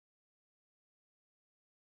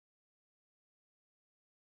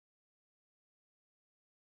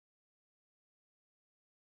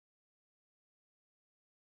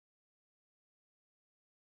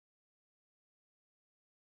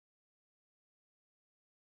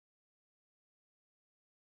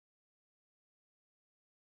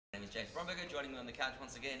James Bromberger. Joining me on the couch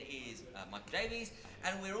once again is Michael Davies,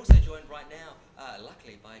 and we're also joined right now,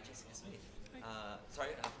 luckily, by Jessic aSmith.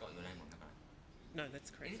 Sorry, I forgot your name on the phone. No, that's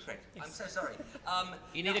correct. It is correct. Yes. I'm so sorry.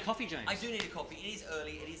 You need a coffee, James. I do need a coffee. It is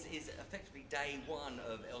early. It is effectively day one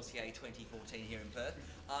of LCA 2014 here in Perth.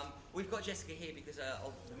 We've got Jessica here because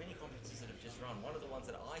of the many conferences that have just run. One of the ones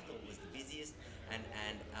that I thought was the busiest and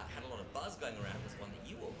had a lot of buzz going around was one that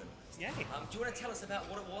you organised. Yeah. Do you want to tell us about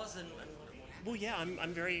what it was and what happened? Well, yeah,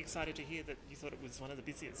 I'm very excited to hear that you thought it was one of the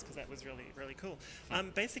busiest because that was really, really cool.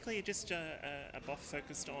 Basically, just a BOF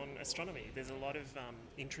focused on astronomy. There's a lot of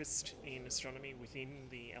interest in astronomy within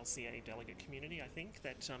the LCA delegate community, I think.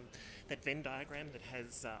 That Venn diagram that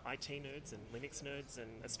has IT nerds and Linux nerds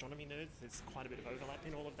and astronomy nerds, there's quite a bit of overlap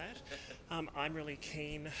in all of that. I'm really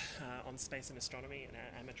keen on space and astronomy and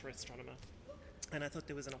amateur astronomer. And I thought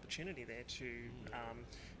there was an opportunity there to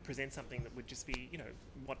present something that would just be, you know,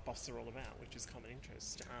 what BOFs are all about, which is common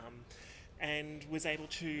interest. And was able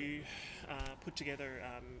to put together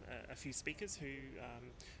a few speakers who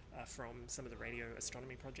from some of the radio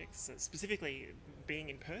astronomy projects. Specifically, being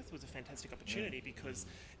in Perth was a fantastic opportunity because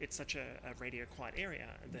it's such a radio quiet area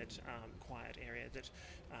that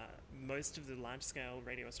most of the large-scale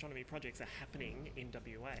radio astronomy projects are happening in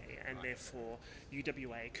WA, and therefore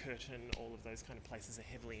UWA, Curtin, all of those kind of places are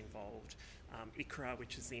heavily involved. ICRA,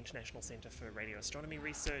 which is the International Centre for Radio Astronomy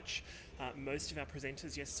Research. Most of our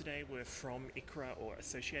presenters yesterday were from ICRA or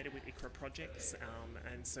associated with ICRA projects,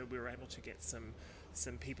 and so we were able to get some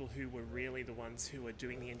people who were really the ones who were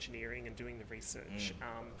doing the engineering and doing the research.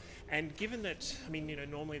 And given that, I mean, you know,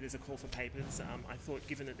 normally there's a call for papers, I thought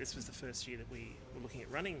given that this was the first year that we were looking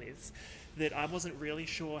at running this, that I wasn't really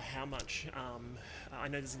sure how much, I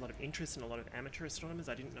know there's a lot of interest in a lot of amateur astronomers,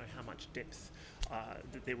 I didn't know how much depth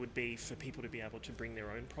that there would be for people to be able to bring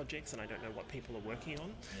their own projects, and I don't know what people are working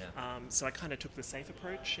on. So I kind of took the safe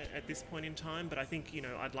approach at this point in time, but I think, you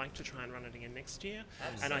know, I'd like to try and run it again next year.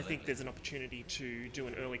 Absolutely. And I think there's an opportunity to do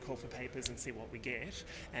an early call for papers and see what we get,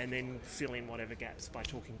 and then fill in whatever gaps by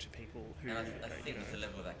talking to people who. And I think with the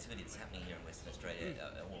level of activity that's happening here in Western Australia,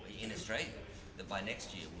 or in Australia, that by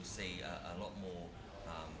next year we'll see a lot more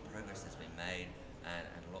progress that's been made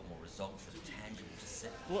and a lot more results that are tangible to see.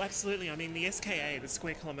 Well, absolutely. I mean, the SKA, the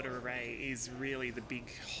Square Kilometre Array, is really the big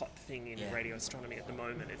hot thing in radio astronomy at the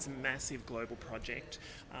moment. It's a massive global project.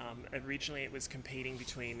 Originally, it was competing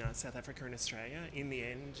between South Africa and Australia. In the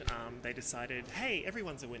end, they decided, hey,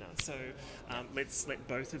 everyone's a winner, so let's let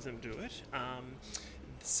both of them do it.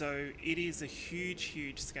 So it is a huge,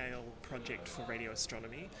 huge scale project for radio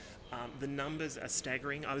astronomy. The numbers are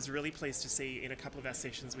staggering. I was really pleased to see in a couple of our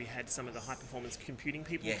sessions we had some of the high-performance computing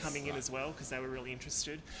people coming in as well because they were really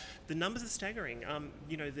interested. The numbers are staggering.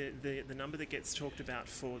 You know, the number that gets talked about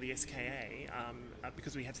for the SKA,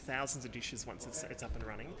 because we have thousands of dishes once it's up and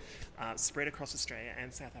running, spread across Australia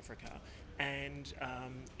and South Africa. And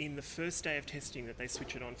in the first day of testing that they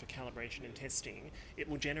switch it on for calibration and testing, it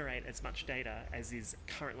will generate as much data as is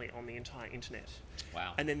currently on the entire internet.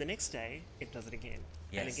 Wow. And then the next day, it does it again.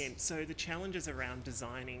 Yes. And again. So the challenges around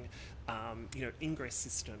designing, you know, ingress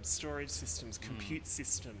systems, storage systems, compute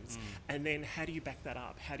systems, and then how do you back that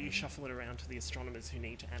up? How do you shuffle it around to the astronomers who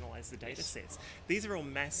need to analyse the data sets? These are all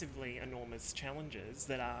massively enormous challenges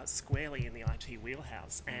that are squarely in the IT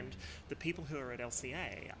wheelhouse, and the people who are at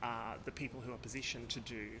LCA are the people who are positioned to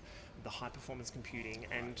do the high-performance computing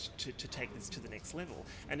and to take this to the next level.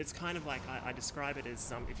 And it's kind of like, I describe it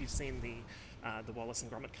as, if you've seen the Wallace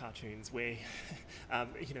and Gromit cartoons where,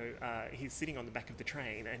 you know, he's sitting on the back of the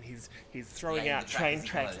train and he's throwing out train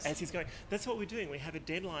tracks as he's going. That's what we're doing. We have a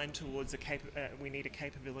deadline towards we need a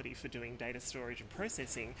capability for doing data storage and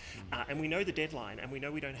processing, and we know the deadline, and we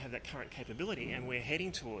know we don't have that current capability, and we're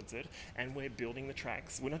heading towards it, and we're building the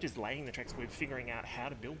tracks. We're not just laying the tracks, we're figuring out how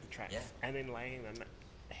to build the tracks, and then laying them,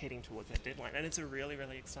 heading towards that deadline. And it's a really,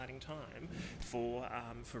 really exciting time for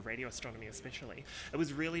radio astronomy especially. It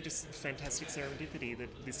was really just fantastic serendipity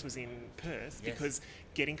that this was in Perth because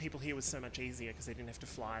getting people here was so much easier because they didn't have to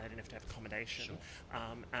fly, they didn't have to have accommodation.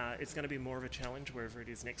 It's going to be more of a challenge wherever it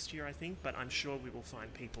is next year, I think, but I'm sure we will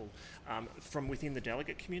find people from within the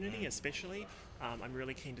delegate community especially. I'm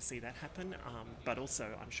really keen to see that happen, but also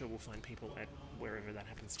I'm sure we'll find people at wherever that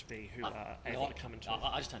happens to be who are able to come and talk.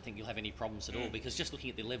 I just don't think you'll have any problems at all because just looking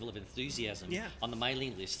at the level of enthusiasm Yeah. on the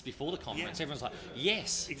mailing lists before the conference. Yeah. Everyone's like,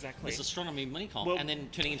 yes, Exactly. this astronomy mini-conf, Well- and then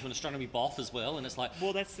turning into an astronomy BOF as well, and it's like,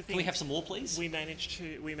 Well, that's the thing. can we have some more, please? We managed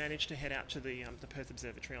to head out to the Perth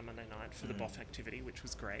Observatory on Monday night for the BOF activity, which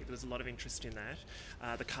was great. There was a lot of interest in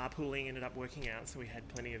that. The carpooling ended up working out, so we had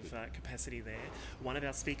plenty of capacity there. One of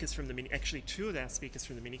our speakers from the actually two of our speakers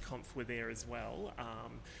from the mini-conf were there as well.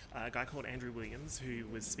 A guy called Andrew Williams, who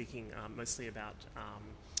was speaking mostly about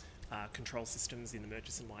control systems in the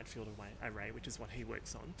Murchison Wide Field Array, which is what he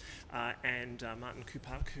works on, and Martin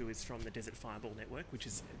Kupak, who is from the Desert Fireball Network, which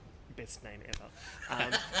is best name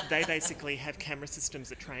ever. They basically have camera systems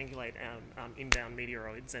that triangulate inbound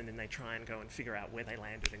meteoroids, and then they try and go and figure out where they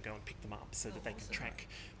landed and go and pick them up so that they can track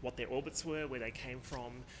what their orbits were, where they came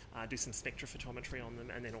from, do some spectrophotometry on them,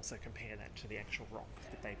 and then also compare that to the actual rock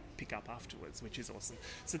that they pick up afterwards, which is awesome.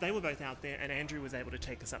 So they were both out there, and Andrew was able to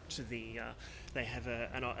take us up to the, they have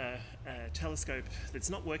a telescope that's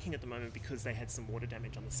not working at the moment because they had some water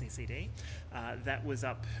damage on the CCD. That was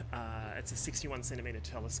up, it's a 61 centimetre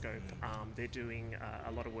telescope. They're doing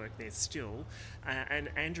a lot of work there still. And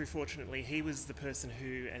Andrew, fortunately, he was the person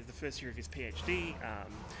who, as the first year of his PhD,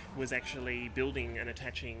 was actually building and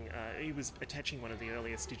attaching, he was attaching one of the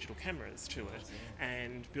earliest digital cameras to it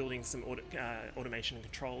and building some automation and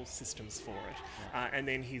control systems for it. And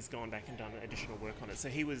then he's gone back and done additional work on it. So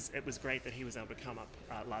it was great that he was able to come up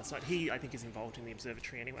last night. He, I think, is involved in the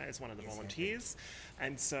observatory anyway as one of the volunteers.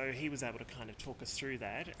 And so he was able to kind of talk us through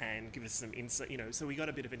that and give us some insight, so we got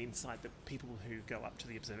a bit of an insight that people who go up to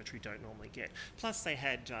the observatory don't normally get. Plus they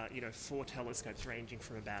had, 4 telescopes ranging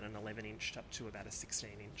from about an 11-inch up to about a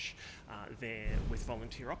 16-inch there with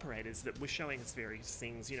volunteer operators that were showing us various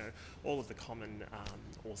things, all of the common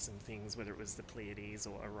awesome things, whether it was the Pleiades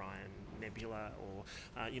or Orion Nebula or,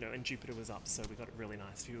 and Jupiter was up, so we got a really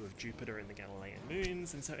nice view of Jupiter and the Galilean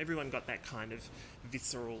moons, and so everyone got that kind of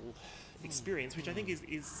visceral experience, which I think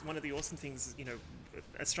is one of the awesome things.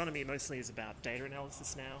 Astronomy mostly is about data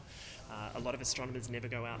analysis now. A lot of astronomers never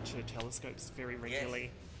go out to telescopes very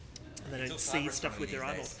regularly. And they don't see stuff with their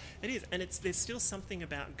eyeballs. It is, and there's still something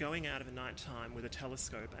about going out of a night time with a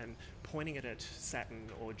telescope and pointing it at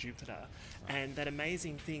Saturn or Jupiter, and that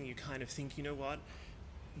amazing thing you kind of think, you know what?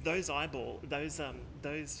 Those photons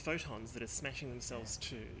that are smashing themselves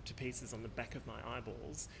to pieces on the back of my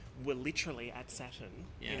eyeballs were literally at Saturn,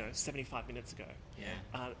 75 minutes ago.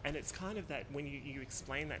 Yeah. And it's kind of that when you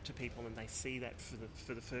explain that to people and they see that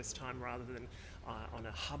for the first time rather than on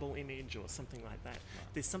a Hubble image or something like that,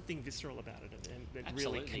 there's something visceral about it, and that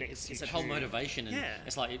really connects you. It's that whole motivation, and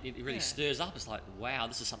it's like it really stirs up. It's like, wow,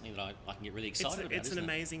 this is something that I can get really excited about. It's an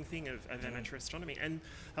amazing thing of amateur astronomy, and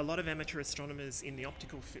a lot of amateur astronomers in the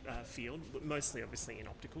optical field, mostly obviously in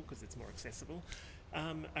optical because it's more accessible,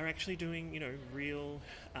 are actually doing real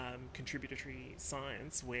contributory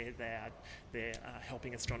science where they're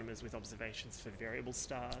helping astronomers with observations for variable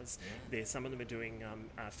stars. Some of them are doing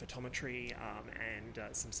photometry and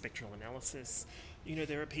some spectral analysis.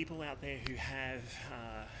 There are people out there who have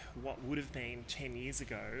what would have been 10 years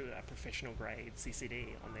ago a professional grade CCD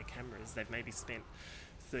on their cameras. They've maybe spent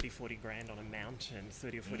 30, 40 grand on a mount and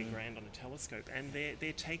 30 or 40 grand on a telescope, and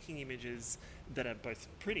they're taking images that are both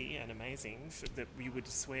pretty and amazing that you would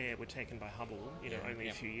swear were taken by Hubble only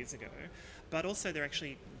a few years ago, but also they're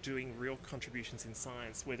actually doing real contributions in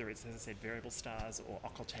science, whether it's, as I said, variable stars or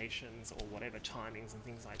occultations or whatever, timings and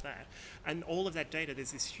things like that. And all of that data,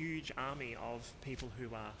 there's this huge army of people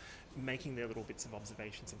who are making their little bits of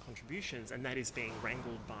observations and contributions, and that is being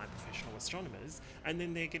wrangled by professional astronomers, and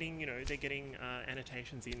then they're getting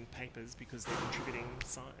annotations in papers because they're contributing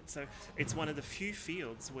science. So it's one of the few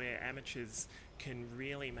fields where amateurs can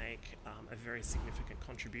really make a very significant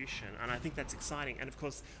contribution, and I think that's exciting. And of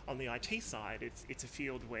course, on the IT side, it's a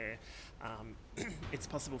field where it's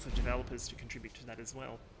possible for developers to contribute to that as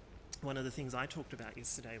well. One of the things I talked about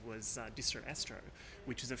yesterday was Distro Astro,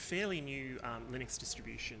 which is a fairly new Linux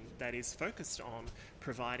distribution that is focused on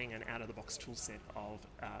providing an out-of-the-box tool set of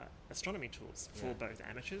astronomy tools for both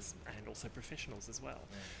amateurs and also professionals as well.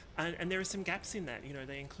 And there are some gaps in that.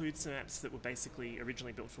 They include some apps that were basically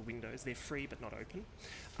originally built for Windows. They're free but not open,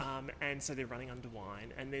 and so they're running under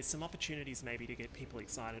Wine. And there's some opportunities maybe to get people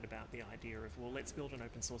excited about the idea of, well, let's build an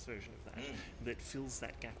open source version of that that fills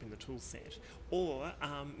that gap in the tool set, or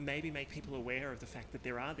maybe make people aware of the fact that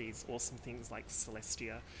there are these awesome things like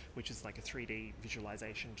Celestia, which is like a 3D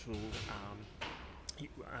visualization tool.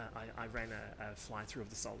 I ran a fly-through of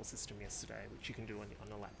the solar system yesterday, which you can do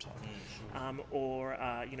on a laptop. Or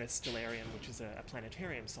Stellarium, which is a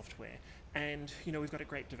planetarium software And we've got a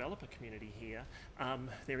great developer community here.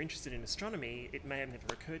 They're interested in astronomy. It may have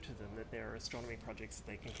never occurred to them that there are astronomy projects that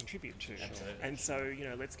they can contribute to. Absolutely. And so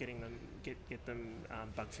let's get them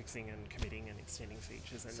bug fixing and committing and extending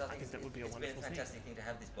features. And So I think that would be a wonderful It's been a fantastic thing to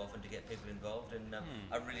have this, Boff, and to get people involved. And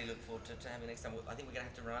I really look forward to having next time. I think we're going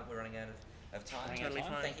to have to run up. We're running out of time. Totally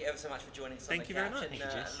fine. Thank you ever so much for joining us Thank on the you very couch. much. And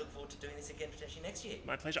Thank you, Jess. look forward to doing this again potentially next year.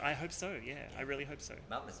 My pleasure. I hope so. Yeah, I really hope so.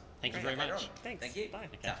 Marvellous. Thank you Great. very Later much. on. Thanks. Thank you. Bye.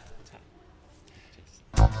 Ta.